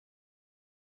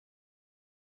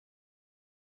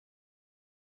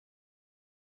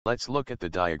Let's look at the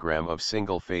diagram of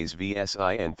single-phase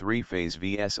VSI and three-phase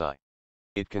VSI.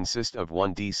 It consists of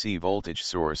one DC voltage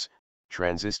source,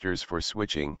 transistors for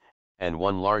switching, and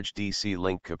one large DC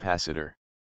link capacitor.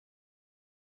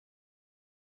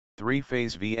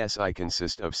 Three-phase VSI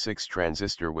consists of 6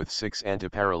 transistor with 6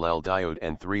 antiparallel diode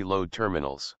and 3 load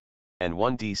terminals, and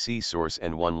one DC source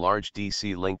and one large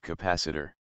DC link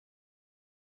capacitor.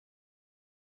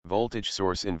 Voltage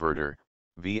source inverter,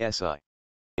 VSI.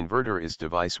 Inverter is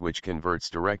device which converts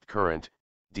direct current,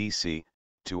 DC,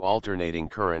 to alternating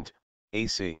current,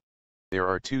 AC. There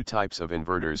are two types of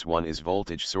inverters. One is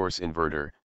voltage source inverter,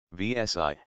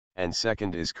 VSI, and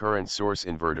second is current source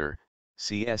inverter,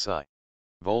 CSI.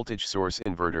 Voltage source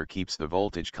inverter keeps the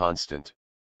voltage constant.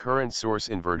 Current source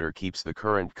inverter keeps the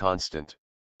current constant.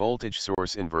 Voltage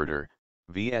source inverter,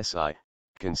 VSI,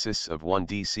 consists of one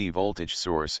DC voltage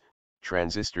source,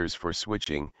 transistors for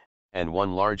switching, and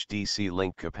one large DC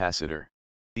link capacitor.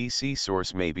 DC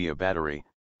source may be a battery,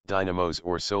 dynamos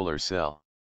or solar cell.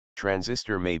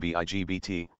 Transistor may be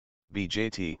IGBT,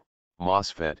 BJT,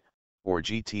 MOSFET, or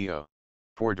GTO.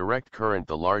 For direct current,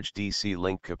 the large DC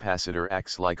link capacitor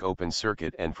acts like open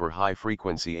circuit, and for high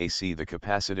frequency AC the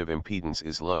capacitive impedance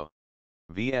is low.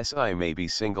 VSI may be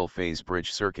single-phase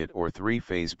bridge circuit or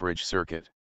three-phase bridge circuit.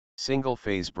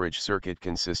 Single-phase bridge circuit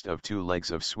consists of 2 legs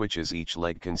of switches. Each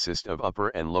leg consists of upper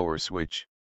and lower switch.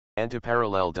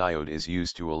 Antiparallel diode is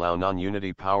used to allow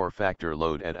non-unity power factor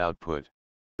load at output.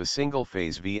 The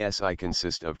single-phase VSI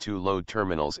consists of 2 load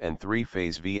terminals and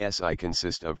three-phase VSI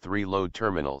consists of 3 load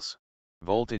terminals.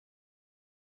 Voltage